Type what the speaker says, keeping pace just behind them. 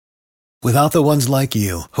Without the ones like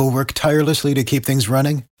you, who work tirelessly to keep things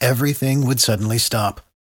running, everything would suddenly stop.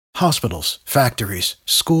 Hospitals, factories,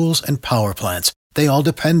 schools, and power plants, they all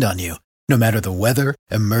depend on you. No matter the weather,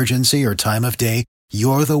 emergency, or time of day,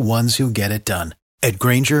 you're the ones who get it done. At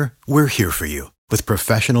Grainger, we're here for you with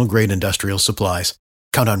professional-grade industrial supplies.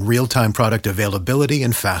 Count on real-time product availability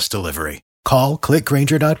and fast delivery. Call,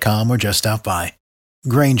 clickgrainger.com, or just stop by.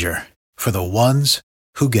 Grainger, for the ones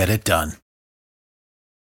who get it done.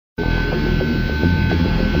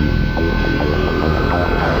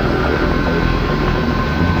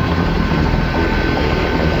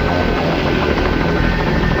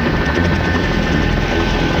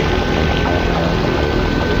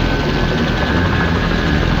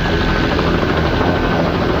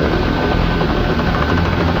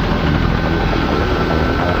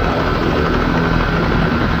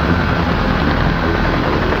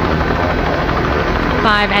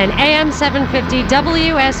 And AM 750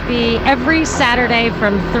 WSB every Saturday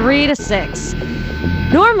from 3 to 6.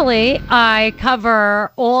 Normally, I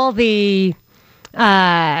cover all the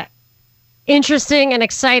interesting and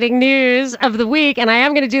exciting news of the week, and I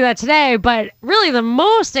am going to do that today, but really the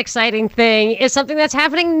most exciting thing is something that's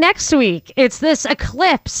happening next week. It's this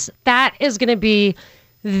eclipse. That is going to be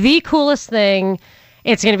the coolest thing.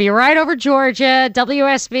 It's going to be right over Georgia.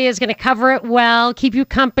 WSB is going to cover it well, keep you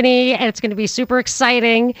company, and it's going to be super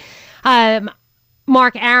exciting.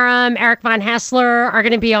 Mark Aram, Eric Von Hessler are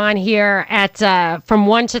going to be on here at from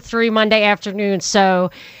 1 to 3 Monday afternoon. So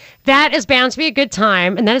that is bound to be a good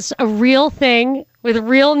time. And that is a real thing with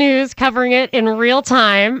real news covering it in real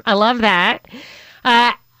time. I love that.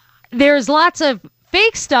 There's lots of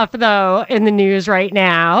fake stuff, though, in the news right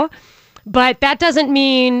now. But that doesn't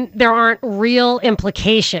mean there aren't real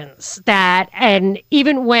implications and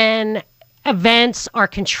even when events are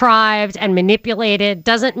contrived and manipulated,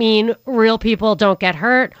 doesn't mean real people don't get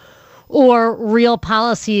hurt or real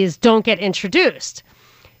policies don't get introduced.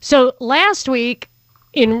 So last week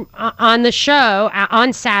on the show,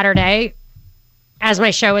 on Saturday, as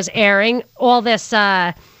my show is airing, all this,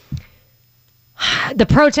 the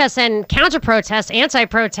protests and counter-protests,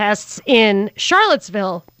 anti-protests in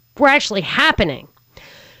Charlottesville were actually happening.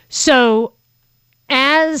 So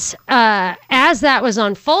as that was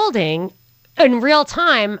unfolding in real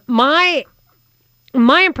time, my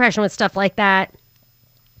impression with stuff like that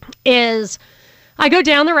is I go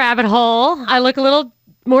down the rabbit hole. I look a little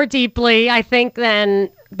more deeply, I think,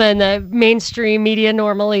 than the mainstream media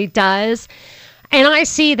normally does. And I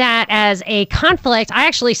see that as a conflict. I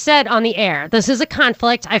actually said on the air, this is a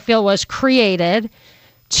conflict I feel was created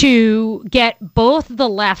to get both the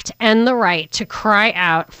left and the right to cry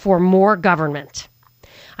out for more government.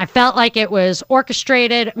 I felt like it was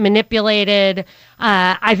orchestrated, manipulated.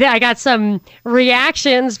 I got some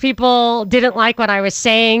reactions. People didn't like what I was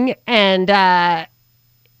saying. And, I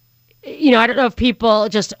don't know if people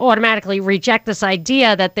just automatically reject this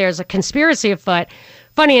idea that there's a conspiracy afoot.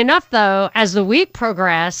 Funny enough, though, as the week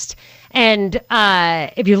progressed, and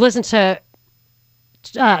if you listen to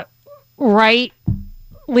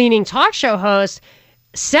right-leaning talk show hosts,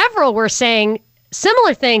 several were saying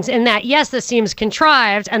similar things in that, yes, this seems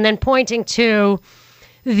contrived, and then pointing to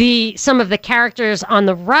some of the characters on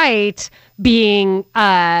the right being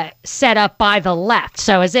set up by the left.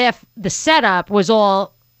 So as if the setup was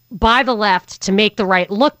all by the left to make the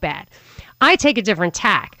right look bad. I take a different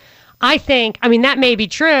tack. I think, that may be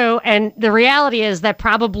true, and the reality is that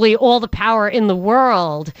probably all the power in the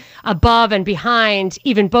world above and behind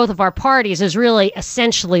even both of our parties is really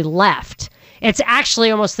essentially left. It's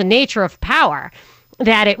actually almost the nature of power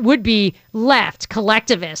that it would be left,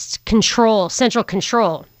 collectivist, control, central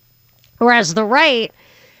control. Whereas the right,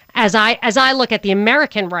 as I look at the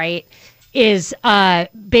American right, is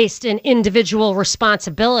based in individual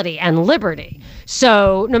responsibility and liberty.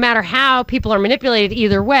 So no matter how people are manipulated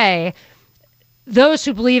either way, those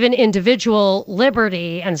who believe in individual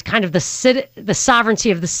liberty and kind of the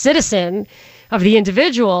sovereignty of the citizen, of the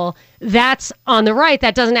individual, that's on the right.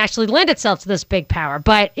 That doesn't actually lend itself to this big power.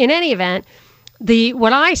 But in any event,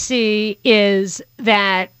 what I see is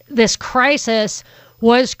that this crisis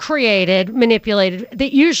was created, manipulated,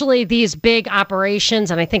 that usually these big operations,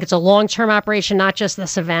 and I think it's a long-term operation, not just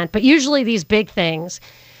this event, but usually these big things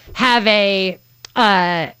have a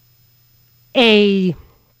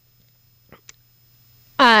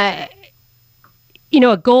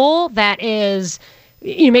goal that is,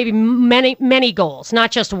 maybe many goals, not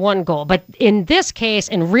just one goal. But in this case,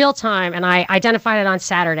 in real time, and I identified it on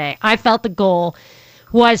Saturday, I felt the goal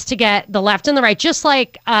was to get the left and the right, just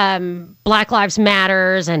like Black Lives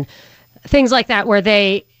Matters and things like that, where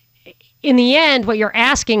they, in the end, what you're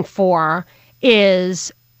asking for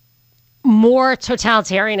is more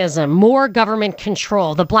totalitarianism, more government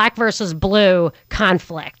control, the black versus blue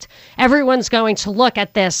conflict. Everyone's going to look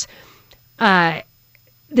at this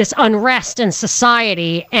this unrest in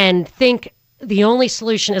society and think the only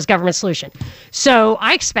solution is government solution. So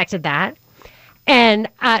I expected that. And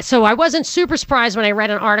so I wasn't super surprised when I read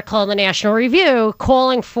an article in the National Review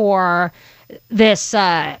calling for this,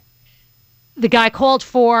 the guy called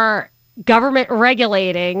for government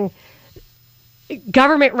regulating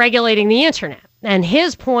the internet. And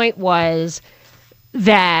his point was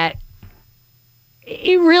that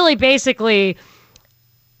it really basically,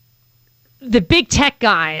 the big tech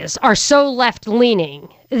guys are so left-leaning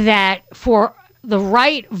that for the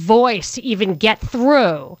right voice to even get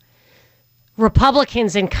through,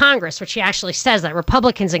 Republicans in Congress, which he actually says that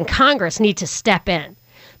Republicans in Congress need to step in,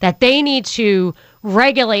 that they need to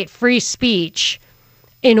regulate free speech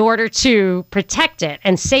in order to protect it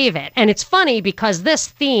and save it. And it's funny because this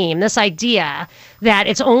theme, this idea that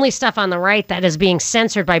it's only stuff on the right that is being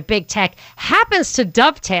censored by big tech happens to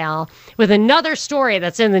dovetail with another story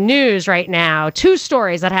that's in the news right now, two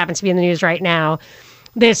stories that happen to be in the news right now.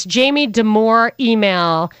 This Jamie Damore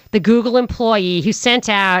email, the Google employee who sent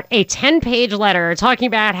out a 10-page letter talking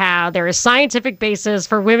about how there is scientific basis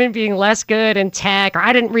for women being less good in tech, or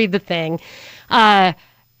I didn't read the thing.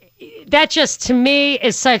 That just, to me,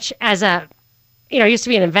 is such as a, I used to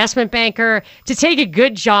be an investment banker. To take a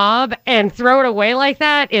good job and throw it away like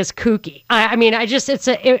that is kooky.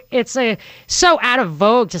 It's so out of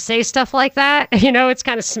vogue to say stuff like that. It's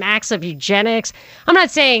kind of smacks of eugenics. I'm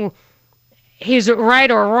not saying he's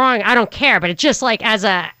right or wrong. I don't care. But it just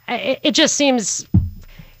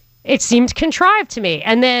it seemed contrived to me.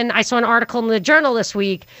 And then I saw an article in the Journal this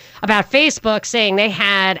week about Facebook saying they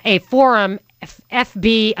had a forum,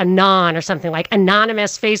 FB Anon or something, like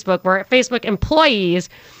anonymous Facebook, where Facebook employees,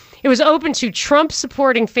 it was open to Trump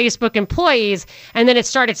supporting Facebook employees, and then it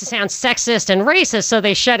started to sound sexist and racist, so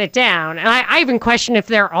they shut it down. And I even question if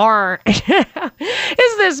there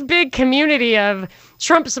is this big community of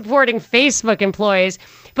Trump supporting Facebook employees.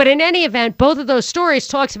 But in any event, both of those stories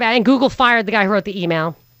talks about, and Google fired the guy who wrote the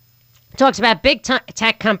email, talks about big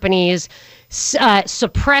tech companies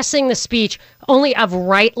suppressing the speech only of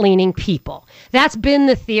right-leaning people. That's been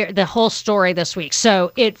the whole story this week.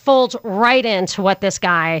 So it folds right into what this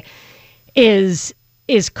guy is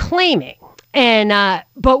claiming. And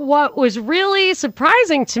but what was really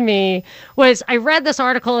surprising to me was I read this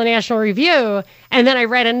article in National Review, and then I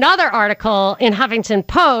read another article in Huffington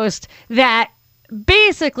Post that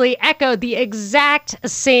basically echoed the exact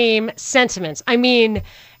same sentiments. I mean,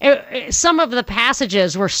 some of the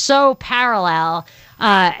passages were so parallel,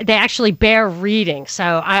 they actually bear reading.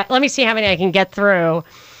 So let me see how many I can get through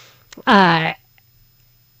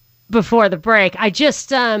before the break. I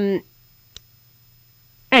just, and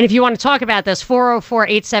if you want to talk about this,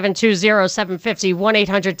 404-872-0750,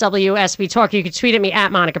 1-800-WSB-TALK. You can tweet at me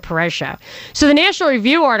at Monica Perez Show. So the National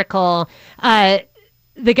Review article,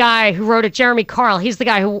 the guy who wrote it, Jeremy Carl, he's the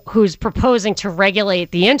guy who's proposing to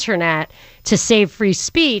regulate the internet to save free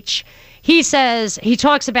speech. He says, he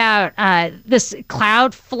talks about this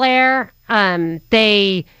Cloudflare.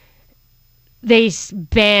 They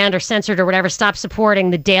banned or censored or whatever, stopped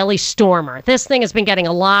supporting the Daily Stormer. This thing has been getting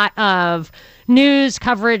a lot of news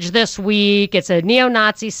coverage this week. It's a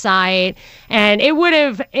neo-Nazi site, and it would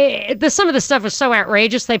have, some of the stuff was so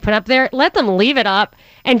outrageous they put up there. Let them leave it up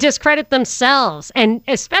and discredit themselves, and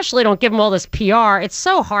especially don't give them all this PR. It's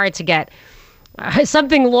so hard to get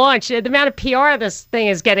something launched. The amount of PR this thing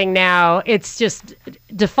is getting now, it's just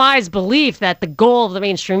defies belief that the goal of the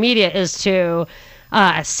mainstream media is to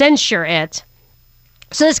censure it.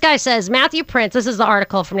 So this guy says, Matthew Prince, this is the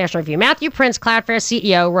article from National Review, Matthew Prince, Cloudflare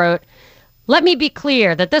CEO, wrote, "Let me be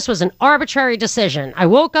clear that this was an arbitrary decision. I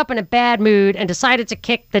woke up in a bad mood and decided to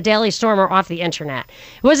kick the Daily Stormer off the internet.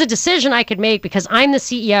 It was a decision I could make because I'm the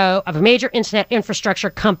CEO of a major internet infrastructure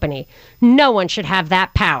company. No one should have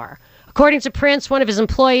that power." According to Prince, one of his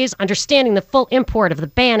employees, understanding the full import of the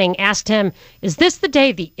banning, asked him, "Is this the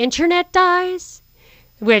day the internet dies?"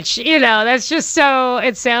 Which, that's just so,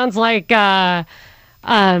 it sounds like a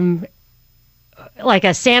Santa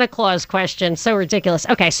Claus question. So ridiculous.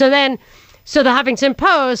 Okay, so the Huffington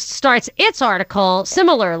Post starts its article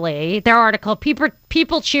similarly. Their article,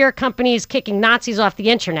 people cheer companies kicking Nazis off the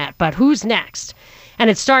internet, but who's next? And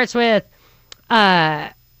it starts with,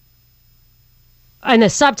 and the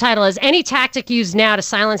subtitle is, "Any tactic used now to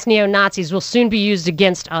silence neo-Nazis will soon be used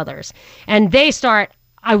against others." And they start,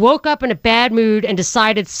 I woke up in a bad mood and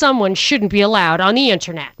decided someone shouldn't be allowed on the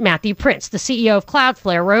internet. Matthew Prince, the CEO of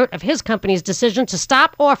Cloudflare, wrote of his company's decision to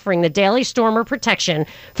stop offering the Daily Stormer protection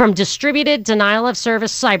from distributed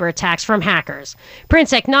denial-of-service cyber attacks from hackers.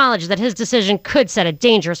 Prince acknowledged that his decision could set a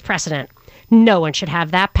dangerous precedent. No one should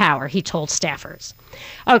have that power, he told staffers.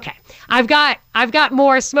 Okay, I've got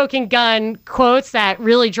more smoking gun quotes that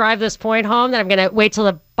really drive this point home that I'm going to wait till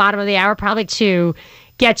the bottom of the hour probably to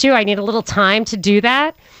get to. I need a little time to do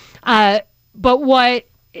that. But what,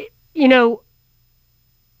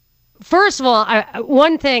 first of all,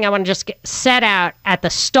 one thing I want to just set out at the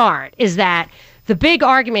start is that the big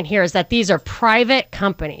argument here is that these are private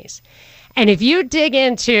companies. And if you dig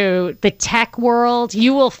into the tech world,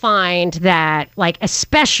 you will find that, like,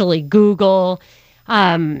 especially Google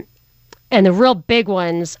and the real big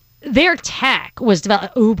ones, their tech was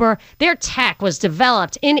developed, Uber, their tech was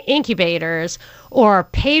developed in incubators or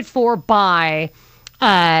paid for by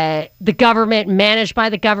the government, managed by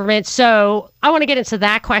the government. So I want to get into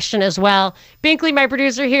that question as well. Binkley, my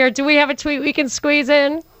producer here, do we have a tweet we can squeeze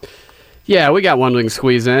in? Yeah, we got one we can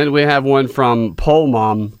squeeze in. We have one from Pole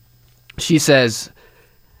Mom. She says,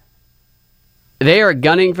 they are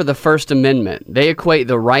gunning for the First Amendment. They equate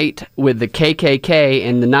the right with the KKK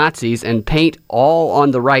and the Nazis and paint all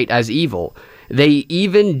on the right as evil. They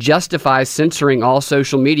even justify censoring all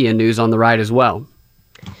social media news on the right as well.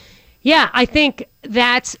 Yeah, I think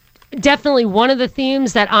that's definitely one of the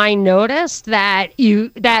themes that I noticed so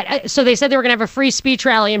they said they were going to have a free speech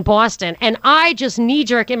rally in Boston. And I just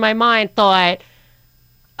knee-jerk in my mind thought,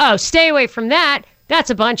 oh, stay away from that. That's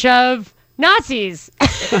a bunch of Nazis. Why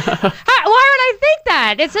would I think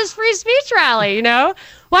that? It says free speech rally, Why would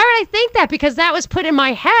I think that? Because that was put in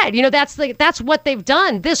my head. That's what they've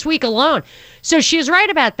done this week alone. So she's right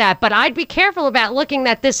about that. But I'd be careful about looking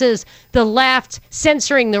that this is the left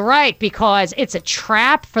censoring the right, because it's a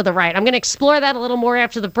trap for the right. I'm going to explore that a little more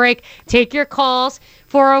after the break. Take your calls.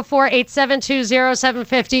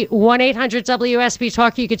 404-872-0750, 1-800-WSB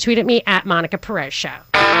Talk. You can tweet at me at Monica Perez Show.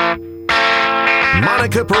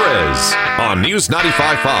 Monica Perez on News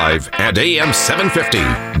 95.5 and AM 750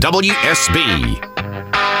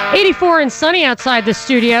 WSB. 84 and sunny outside the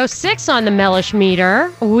studio, 6 on the Mellish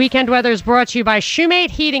meter. Weekend weather is brought to you by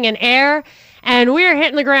Shoemate Heating and Air, and we're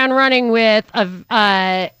hitting the ground running with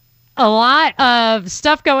a lot of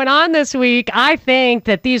stuff going on this week. I think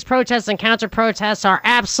that these protests and counter-protests are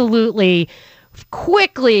absolutely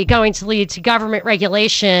quickly going to lead to government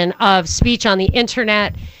regulation of speech on the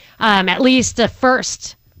internet. At least a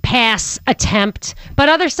first pass attempt, but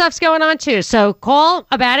other stuff's going on too. So call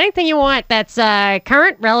about anything you want that's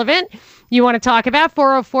current, relevant, you want to talk about.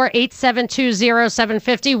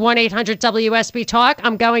 404-872-0750, 1-800-WSB Talk.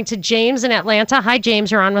 I'm going to James in Atlanta. Hi,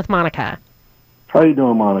 James. You're on with Monica. How you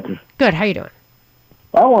doing, Monica? Good. How you doing?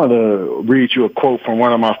 I want to read you a quote from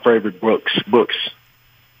one of my favorite books.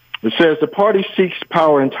 It says, "The party seeks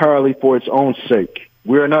power entirely for its own sake.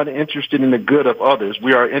 We are not interested in the good of others.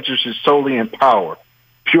 We are interested solely in power,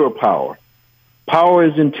 pure power. Power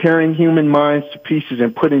is in tearing human minds to pieces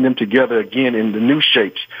and putting them together again in the new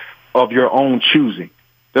shapes of your own choosing."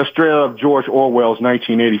 That's straight out of George Orwell's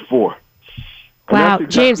 1984. Wow, exactly,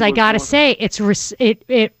 James, I got to say, it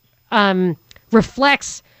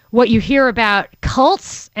reflects what you hear about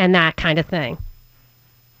cults and that kind of thing.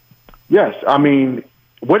 Yes, I mean,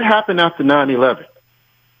 what happened after 9/11?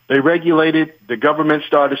 They regulated, the government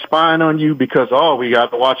started spying on you because, we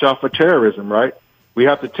got to watch out for terrorism, right? We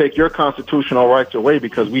have to take your constitutional rights away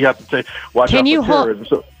because we have to watch out for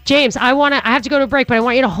terrorism. James, I have to go to a break, but I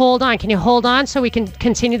want you to hold on. Can you hold on so we can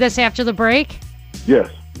continue this after the break? Yes.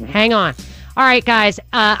 Mm-hmm. Hang on. All right, guys.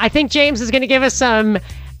 I think James is going to give us some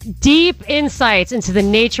deep insights into the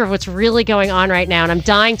nature of what's really going on right now, and I'm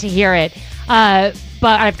dying to hear it.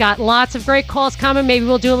 But I've got lots of great calls coming. Maybe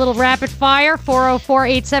we'll do a little rapid fire.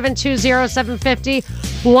 404-872-0750,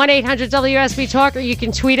 1-800-WSB Talk, or you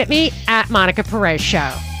can tweet at me at Monica Perez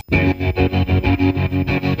Show. You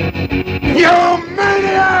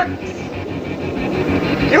maniacs!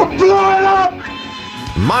 You blew it up!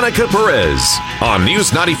 Monica Perez on News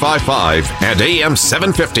 95.5 and AM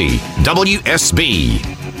 750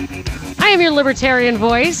 WSB. I am your libertarian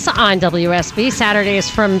voice on WSB, Saturdays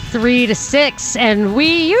from 3 to 6. And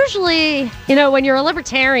we usually, when you're a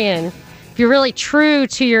libertarian, if you're really true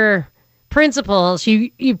to your principles,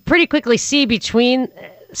 you pretty quickly see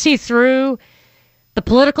through the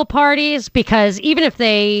political parties, because even if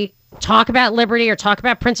they talk about liberty or talk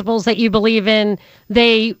about principles that you believe in,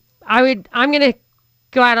 I'm going to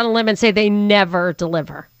go out on a limb and say they never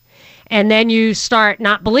deliver. And then you start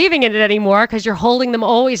not believing in it anymore because you're holding them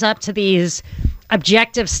always up to these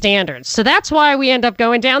objective standards. So that's why we end up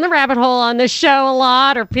going down the rabbit hole on this show a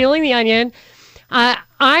lot, or peeling the onion.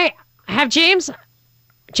 I have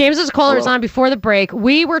James's caller was on before the break.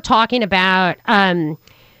 We were talking about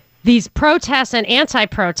these protests and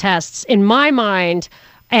anti-protests, in my mind,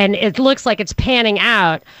 and it looks like it's panning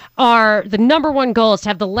out, are the number one goal is to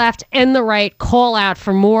have the left and the right call out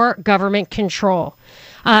for more government control.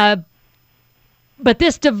 But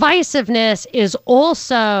this divisiveness is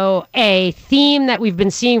also a theme that we've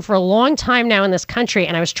been seeing for a long time now in this country,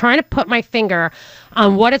 and I was trying to put my finger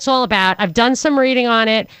on what it's all about. I've done some reading on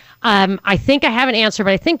it. I think I have an answer,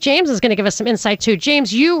 but I think James is going to give us some insight too.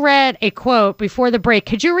 James, you read a quote before the break.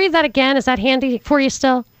 Could you read that again? Is that handy for you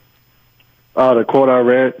still? The quote I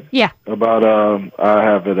read? Yeah. About, I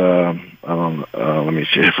have it, let me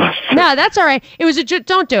see if I... No, that's all right. It was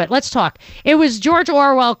don't do it. Let's talk. It was George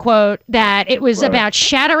Orwell quote that it was about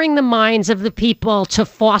shattering the minds of the people to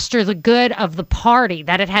foster the good of the party,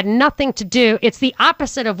 that it had nothing to do. It's the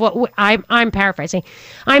opposite of what I'm paraphrasing.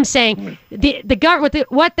 I'm saying the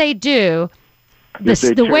government, what they do,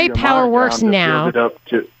 the way power works now.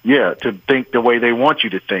 To think the way they want you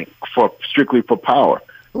to think, strictly for power.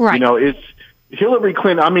 Right. You know, it's Hillary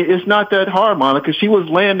Clinton. I mean, it's not that hard, Monica. She was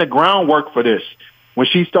laying the groundwork for this when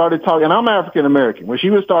she started talking. And I'm African American. When she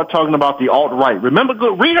would start talking about the alt-right. Remember,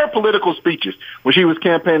 read her political speeches when she was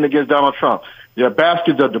campaigning against Donald Trump. They're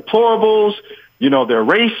baskets of deplorables. You know, they're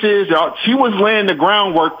racist. She was laying the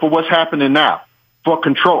groundwork for what's happening now, for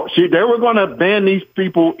control. They were going to ban these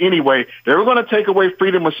people anyway. They were going to take away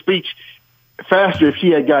freedom of speech faster if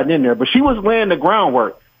she had gotten in there. But she was laying the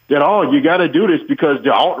groundwork. That, you got to do this because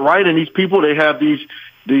the alt-right and these people, they have these,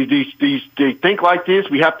 they think like this.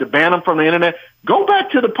 We have to ban them from the internet. Go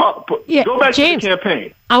back to James, to the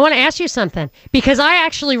campaign. I want to ask you something, because I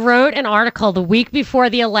actually wrote an article the week before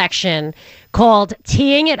the election called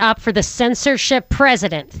Teeing It Up for the Censorship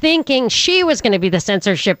President, thinking she was going to be the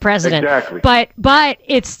censorship president. Exactly. But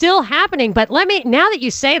it's still happening. But now that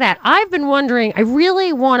you say that, I've been wondering, I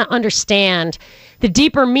really want to understand the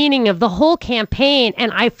deeper meaning of the whole campaign.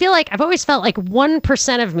 And I feel like I've always felt like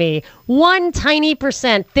 1% of me, one tiny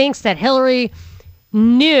percent, thinks that Hillary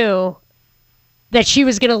knew that she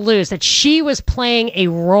was going to lose, that she was playing a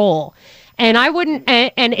role. And I wouldn't,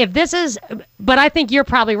 and if this is, but I think you're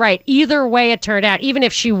probably right. Either way it turned out, even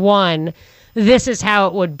if she won, this is how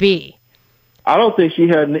it would be. I don't think she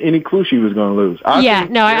had any clue she was going to lose. I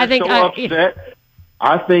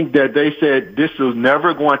think that they said this was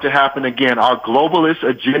never going to happen again. Our globalist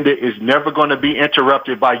agenda is never going to be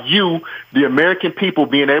interrupted by you, the American people,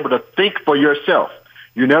 being able to think for yourself.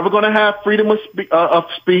 You're never going to have freedom of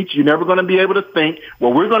speech. You're never going to be able to think.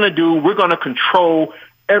 What we're going to do, we're going to control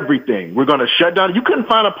everything. We're going to shut down. You couldn't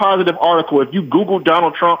find a positive article if you Googled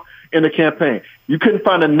Donald Trump in the campaign. You couldn't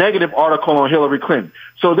find a negative article on Hillary Clinton.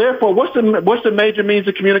 So therefore, what's the major means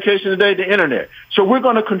of communication today? The internet. So we're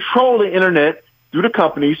going to control the internet through the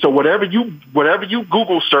company. So whatever you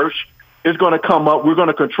Google search is going to come up. We're going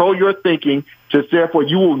to control your thinking. So therefore,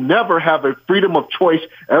 you will never have a freedom of choice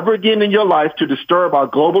ever again in your life to disturb our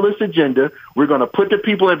globalist agenda. We're going to put the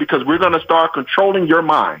people in because we're going to start controlling your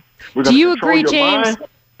mind. Do you agree, James,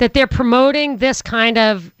 that they're promoting this kind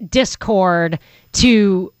of discord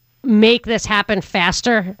to make this happen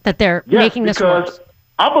faster? That they're making this worse? Because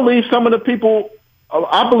I believe some of the people,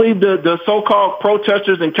 I believe the so-called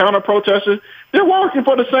protesters and counter-protesters, they're working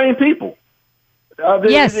for the same people.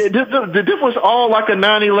 Yes. This was all like a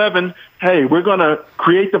 9/11. Hey, we're going to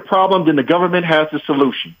create the problem, then the government has the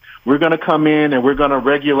solution. We're going to come in and we're going to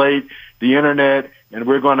regulate the internet, and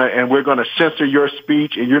we're going to censor your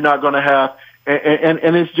speech, and you're not going to have.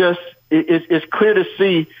 And it's just it's clear to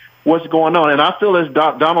see what's going on. And I feel as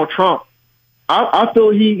Donald Trump, I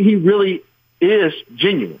feel he really is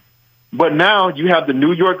genuine. But now you have the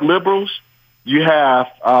New York liberals, you have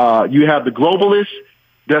the globalists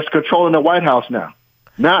that's controlling the White House now.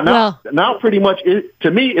 Now, pretty much,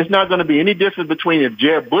 to me, it's not going to be any difference between if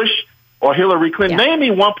Jeb Bush or Hillary Clinton. Yeah. Name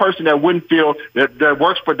me one person that wouldn't feel that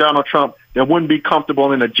works for Donald Trump that wouldn't be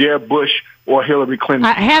comfortable in a Jeb Bush or Hillary Clinton.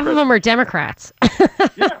 Half of them are Democrats. Yeah,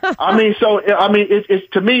 it's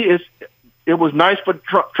to me, it was nice for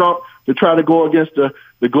Trump to try to go against the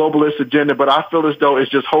globalist agenda, but I feel as though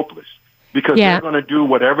it's just hopeless because they're going to do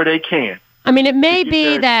whatever they can. I mean, it may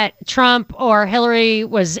be that Trump or Hillary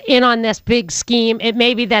was in on this big scheme. It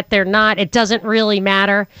may be that they're not. It doesn't really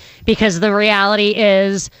matter because the reality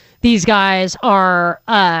is these guys are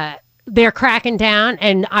they're cracking down,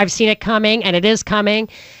 and I've seen it coming, and it is coming.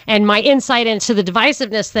 And my insight into the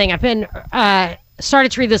divisiveness thing, I've been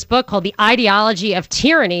started to read this book called The Ideology of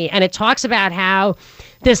Tyranny, and it talks about how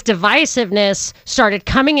this divisiveness started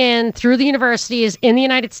coming in through the universities in the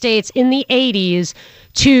United States in the 80s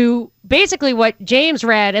to basically what James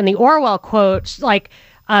read in the Orwell quotes, like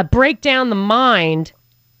break down the mind.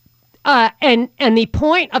 And the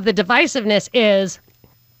point of the divisiveness is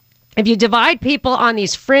if you divide people on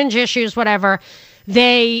these fringe issues, whatever,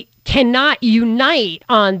 they cannot unite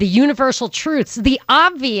on the universal truths, the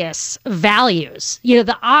obvious values,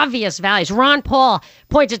 the obvious values. Ron Paul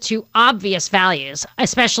pointed to obvious values,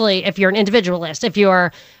 especially if you're an individualist. If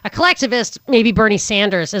you're a collectivist, maybe Bernie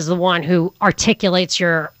Sanders is the one who articulates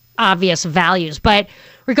your obvious values. But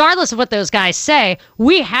regardless of what those guys say,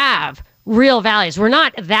 we have real values. We're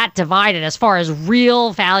not that divided as far as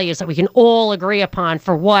real values that we can all agree upon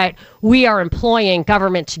for what we are employing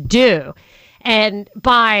government to do. And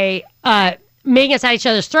by making us at each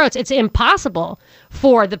other's throats, it's impossible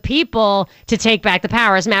for the people to take back the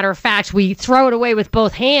power. As a matter of fact, we throw it away with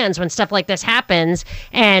both hands when stuff like this happens,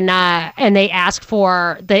 and they ask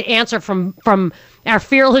for the answer from our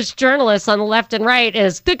fearless journalists on the left and right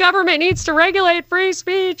is the government needs to regulate free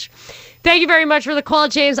speech. Thank you very much for the call,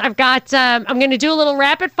 James. I'm going to do a little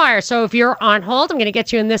rapid fire. So if you're on hold, I'm going to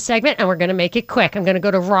get you in this segment, and we're going to make it quick. I'm going to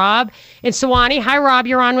go to Rob in Sewanee. Hi, Rob.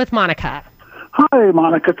 You're on with Monica. Hi,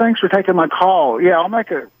 Monica. Thanks for taking my call. Yeah, I'll make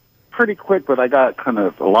it pretty quick, but I got kind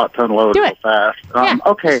of a lot to unload real fast.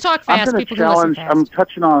 Okay, just talk fast. I'm going to challenge. I'm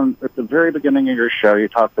touching on at the very beginning of your show. You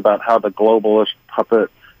talked about how the globalist, puppet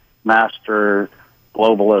master,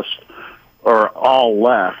 globalists are all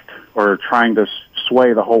left or trying to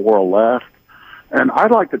sway the whole world left. And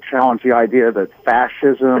I'd like to challenge the idea that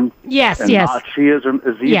fascism and Nazism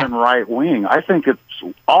is even right wing. I think it's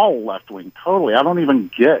all left wing. Totally. I don't even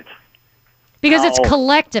get. Because it's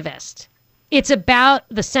collectivist. It's about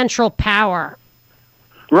the central power.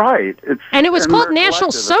 Right. And it was called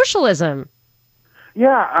National Socialism.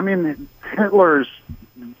 Yeah, I mean, Hitler's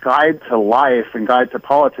guide to life and guide to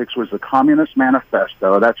politics was the Communist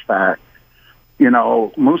Manifesto. That's fact.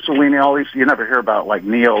 Mussolini, you never hear about like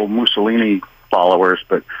neo-Mussolini followers,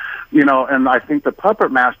 but, and I think the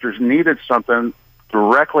puppet masters needed something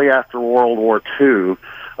directly after World War II,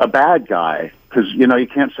 a bad guy. Because, you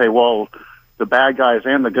can't say, well, the bad guys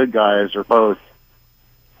and the good guys are both,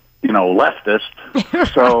 leftist. Right.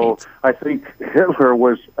 So I think Hitler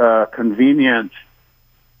was a convenient,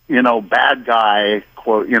 bad guy,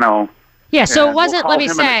 quote, Yeah, so it wasn't, let me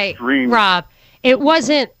say, Rob, it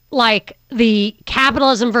wasn't like the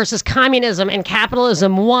capitalism versus communism and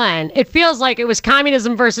capitalism won. It feels like it was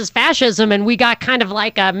communism versus fascism, and we got kind of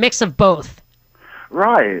like a mix of both.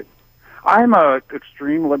 Right. I'm a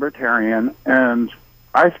extreme libertarian, and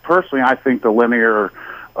I think the linear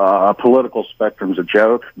political spectrum's a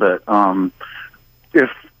joke, but if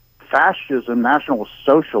fascism, National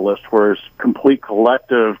Socialist, whereas complete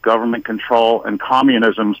collective government control and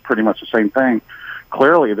communism is pretty much the same thing,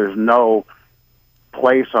 clearly there's no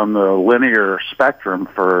place on the linear spectrum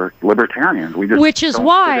for libertarians. Which is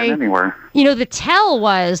why, the tell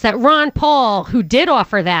was that Ron Paul, who did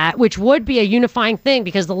offer that, which would be a unifying thing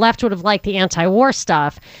because the left would have liked the anti-war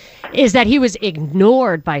stuff, is that he was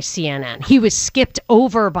ignored by CNN. He was skipped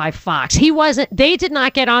over by Fox. They did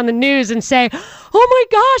not get on the news and say, oh my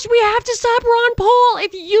gosh, we have to stop Ron Paul.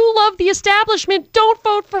 If you love the establishment, don't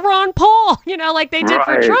vote for Ron Paul, like they did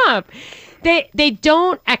for Trump. They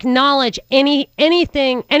don't acknowledge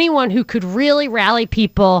anyone who could really rally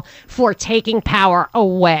people for taking power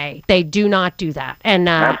away. They do not do that. And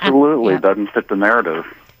absolutely doesn't fit the narrative.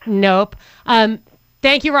 Nope.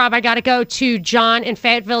 Thank you, Rob. I got to go to John in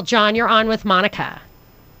Fayetteville. John, you're on with Monica.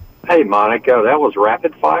 Hey, Monica, that was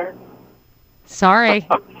rapid fire? Sorry.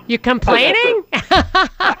 You complaining?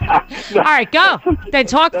 All right, go. Then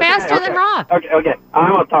talk faster than Rob. Okay.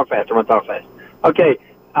 I'm going to talk fast. Okay.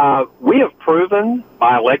 We have proven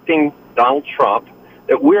by electing Donald Trump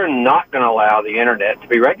that we're not going to allow the internet to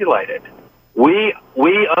be regulated. We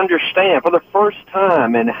understand for the first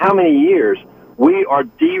time in how many years we are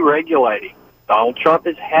deregulating. Donald Trump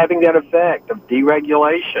is having that effect of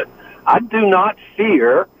deregulation. I do not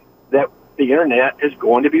fear that the internet is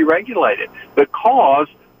going to be regulated because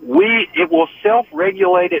it will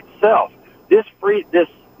self-regulate itself. This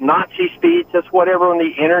Nazi speech, this whatever on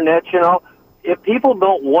the internet, if people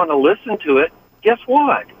don't want to listen to it, guess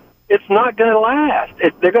what? It's not going to last.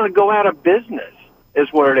 They're going to go out of business, is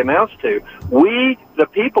what it amounts to. We, the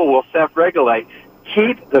people, will self-regulate.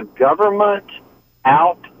 Keep the government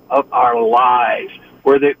out of our lives,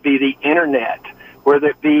 whether it be the internet, whether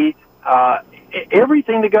it be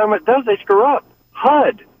everything the government does, they screw up.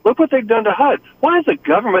 HUD, look what they've done to HUD. Why is the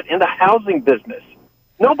government in the housing business?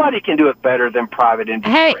 Nobody can do it better than private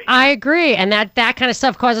industry. Hey, I agree. And that kind of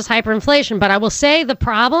stuff causes hyperinflation. But I will say the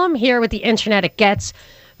problem here with the internet, it gets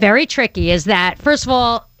very tricky, is that, first of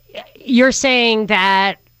all, you're saying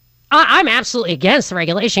that I'm absolutely against the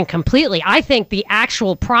regulation completely. I think the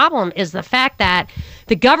actual problem is the fact that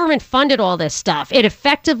the government funded all this stuff. It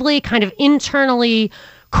effectively kind of internally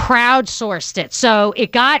crowdsourced it. So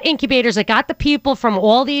it got incubators, it got the people from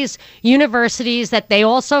all these universities that they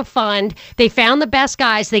also fund. They found the best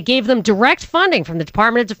guys. They gave them direct funding from the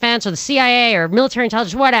Department of Defense or the CIA or military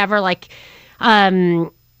intelligence, whatever.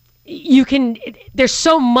 There's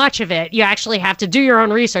so much of it. You actually have to do your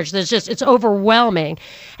own research. It's overwhelming.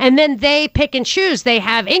 And then they pick and choose. They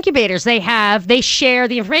have incubators. They share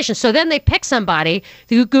the information. So then they pick somebody,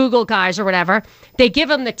 the Google guys or whatever. They give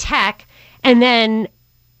them the tech, and then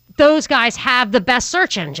those guys have the best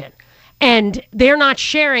search engine, and they're not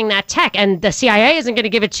sharing that tech. And the CIA isn't going to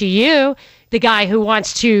give it to you, the guy who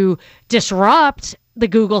wants to disrupt the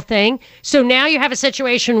Google thing. So now you have a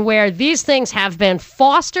situation where these things have been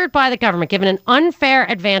fostered by the government, given an unfair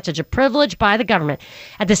advantage, a privilege by the government.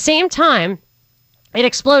 At the same time, it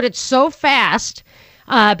exploded so fast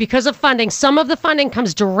because of funding. Some of the funding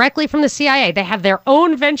comes directly from the CIA. They have their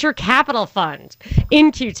own venture capital fund,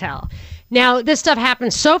 In-Q-Tel. Now, this stuff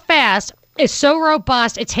happens so fast, it's so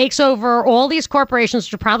robust, it takes over all these corporations,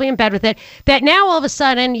 which are probably in bed with it, that now all of a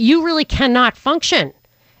sudden you really cannot function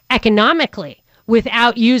economically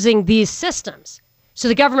without using these systems. So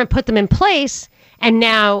the government put them in place, and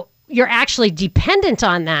now you're actually dependent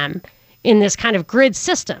on them in this kind of grid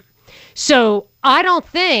system. So I don't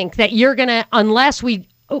think that you're going to, unless we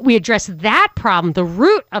address that problem, the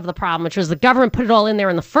root of the problem, which was the government put it all in there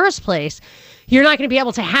in the first place, you're not going to be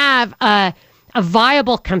able to have a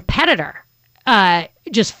viable competitor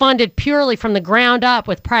just funded purely from the ground up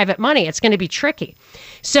with private money. It's going to be tricky.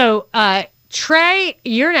 So Trey,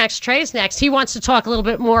 you're next. Trey's next. He wants to talk a little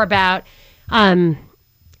bit more about the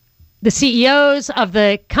CEOs of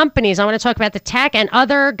the companies. I want to talk about the tech and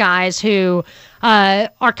other guys who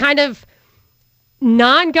are kind of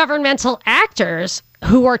non-governmental actors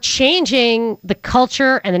who are changing the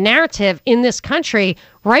culture and the narrative in this country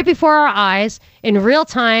right before our eyes in real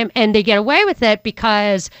time, and they get away with it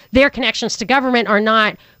because their connections to government are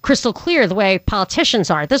not crystal clear the way politicians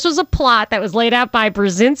are. This was a plot that was laid out by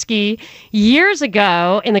Brzezinski years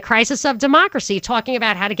ago in The Crisis of Democracy, talking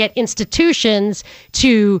about how to get institutions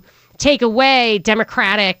to take away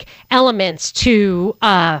democratic elements to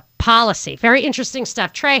policy. Very interesting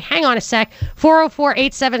stuff. Trey, hang on a sec.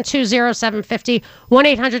 404-872-0750,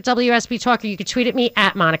 1-800-WSB Talker. You can tweet at me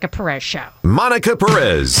at Monica Perez Show. Monica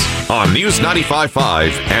Perez on News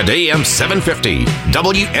 95.5 and AM 750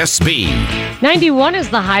 WSB. 91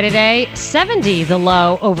 is the high today, 70 the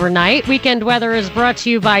low overnight. Weekend weather is brought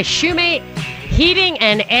to you by Shoemate Heating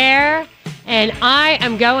and Air. And I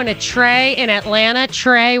am going to Trey in Atlanta.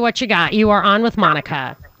 Trey, what you got? You are on with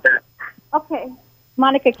Monica. Okay.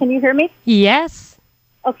 Monica, can you hear me? Yes.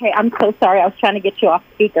 Okay, I'm so sorry. I was trying to get you off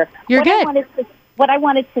speaker. You're good. What I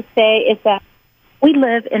wanted to say is that we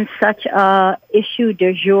live in such a issue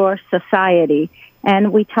du jour society,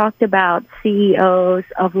 and we talked about CEOs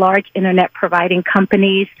of large internet providing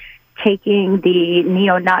companies taking the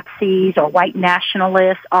neo-Nazis or white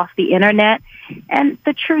nationalists off the internet. And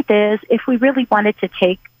the truth is, if we really wanted to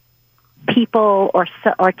take people or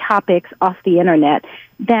topics off the internet,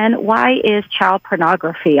 then why is child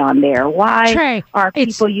pornography on there? Why Trey, are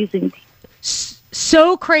people using...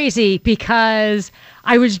 So crazy, because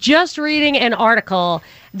I was just reading an article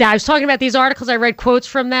that I was talking about these articles. I read quotes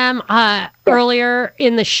from them earlier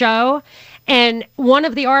in the show. And one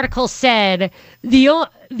of the articles said, the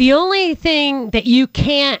only thing that you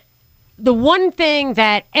can't, the one thing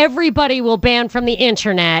that everybody will ban from the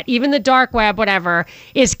internet, even the dark web, whatever,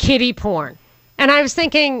 is kiddie porn. And I was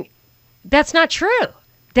thinking, that's not true.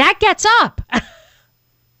 That gets up.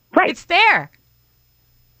 Right. It's there.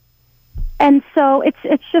 And so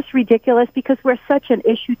it's just ridiculous because we're such an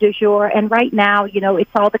issue du jour. And right now,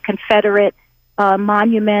 it's all the Confederate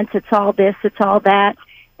monuments. It's all this. It's all that.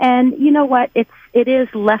 And you know what? It is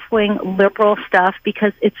left-wing liberal stuff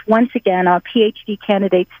because it's once again a PhD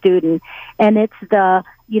candidate student, and it's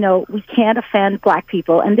we can't offend black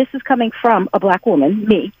people. And this is coming from a black woman,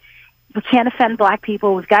 me. We can't offend black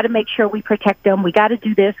people. We've got to make sure we protect them. We got to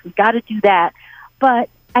do this. We've got to do that. But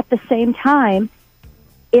at the same time,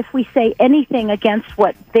 if we say anything against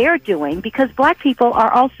what they're doing, because black people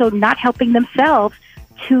are also not helping themselves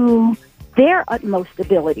to their utmost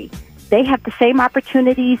ability. They have the same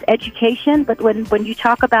opportunities, education, but when you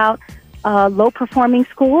talk about low-performing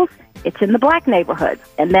schools, it's in the black neighborhood,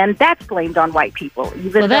 and then that's blamed on white people.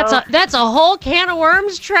 Even well, that's a whole can of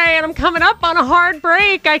worms, Trey, and I'm coming up on a hard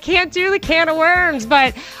break. I can't do the can of worms,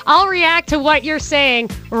 but I'll react to what you're saying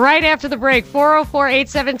right after the break.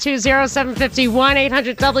 404-872-0750,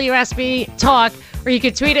 1-800-WSB-TALK, or you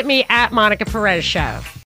can tweet at me at Monica Perez Show.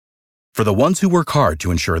 For the ones who work hard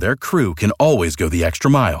to ensure their crew can always go the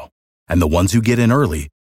extra mile, and the ones who get in early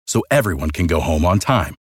so everyone can go home on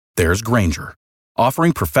time, there's Grainger,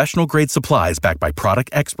 offering professional-grade supplies backed by product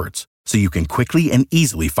experts so you can quickly and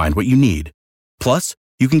easily find what you need. Plus,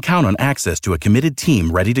 you can count on access to a committed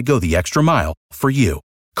team ready to go the extra mile for you.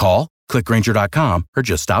 Call, click Grainger.com, or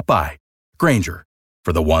just stop by. Grainger,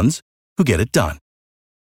 for the ones who get it done.